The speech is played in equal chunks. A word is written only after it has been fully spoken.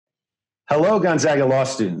Hello, Gonzaga law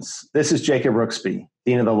students. This is Jacob Rooksby,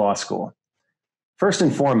 Dean of the Law School. First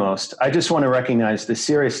and foremost, I just want to recognize the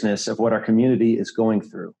seriousness of what our community is going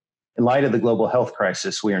through in light of the global health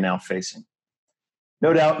crisis we are now facing.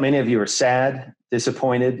 No doubt many of you are sad,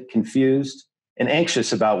 disappointed, confused, and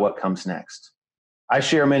anxious about what comes next. I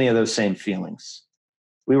share many of those same feelings.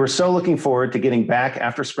 We were so looking forward to getting back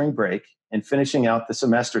after spring break and finishing out the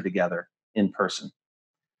semester together in person.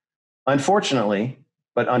 Unfortunately,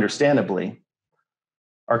 but understandably,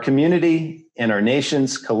 our community and our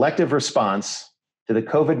nation's collective response to the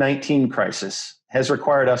COVID-19 crisis has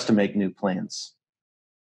required us to make new plans.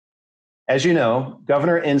 As you know,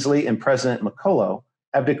 Governor Inslee and President McCullough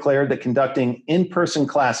have declared that conducting in-person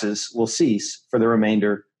classes will cease for the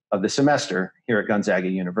remainder of the semester here at Gonzaga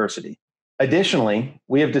University. Additionally,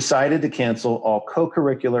 we have decided to cancel all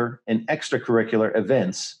co-curricular and extracurricular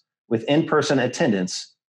events with in-person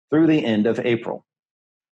attendance through the end of April.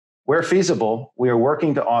 Where feasible, we are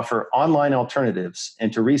working to offer online alternatives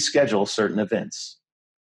and to reschedule certain events.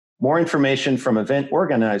 More information from event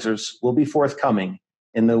organizers will be forthcoming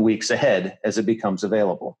in the weeks ahead as it becomes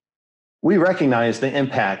available. We recognize the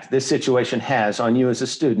impact this situation has on you as a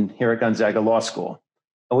student here at Gonzaga Law School,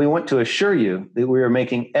 and we want to assure you that we are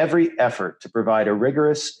making every effort to provide a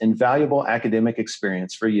rigorous and valuable academic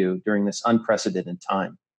experience for you during this unprecedented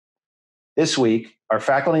time. This week, our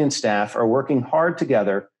faculty and staff are working hard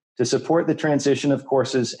together to support the transition of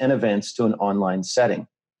courses and events to an online setting.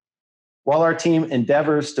 While our team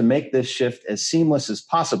endeavors to make this shift as seamless as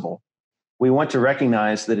possible, we want to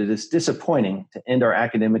recognize that it is disappointing to end our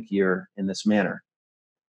academic year in this manner.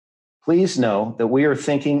 Please know that we are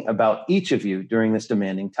thinking about each of you during this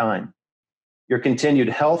demanding time. Your continued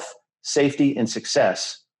health, safety, and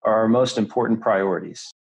success are our most important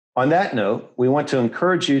priorities. On that note, we want to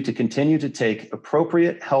encourage you to continue to take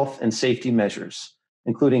appropriate health and safety measures,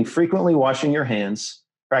 including frequently washing your hands,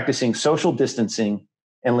 practicing social distancing,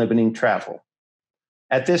 and limiting travel.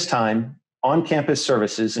 At this time, on-campus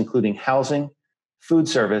services, including housing, food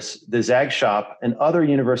service, the ZAG shop, and other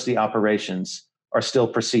university operations are still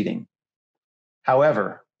proceeding.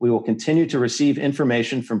 However, we will continue to receive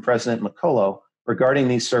information from President McCullough regarding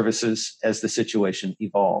these services as the situation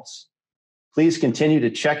evolves. Please continue to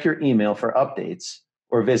check your email for updates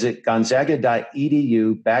or visit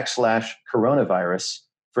gonzaga.edu/coronavirus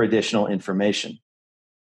for additional information.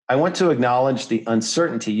 I want to acknowledge the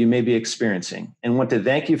uncertainty you may be experiencing and want to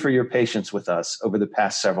thank you for your patience with us over the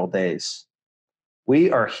past several days.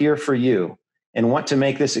 We are here for you and want to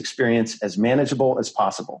make this experience as manageable as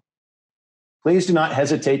possible. Please do not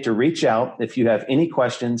hesitate to reach out if you have any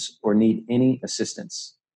questions or need any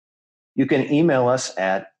assistance. You can email us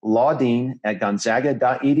at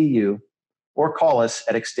lawdean@gonzaga.edu or call us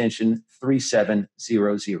at extension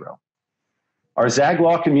 3700. Our ZAG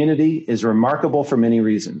Law community is remarkable for many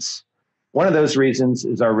reasons. One of those reasons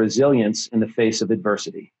is our resilience in the face of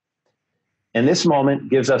adversity. And this moment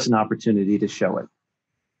gives us an opportunity to show it.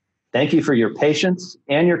 Thank you for your patience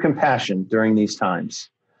and your compassion during these times.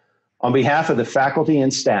 On behalf of the faculty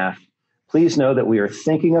and staff, please know that we are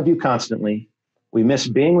thinking of you constantly. We miss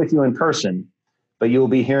being with you in person, but you will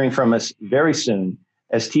be hearing from us very soon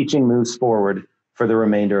as teaching moves forward for the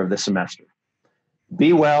remainder of the semester.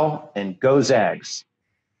 Be well and go Zags.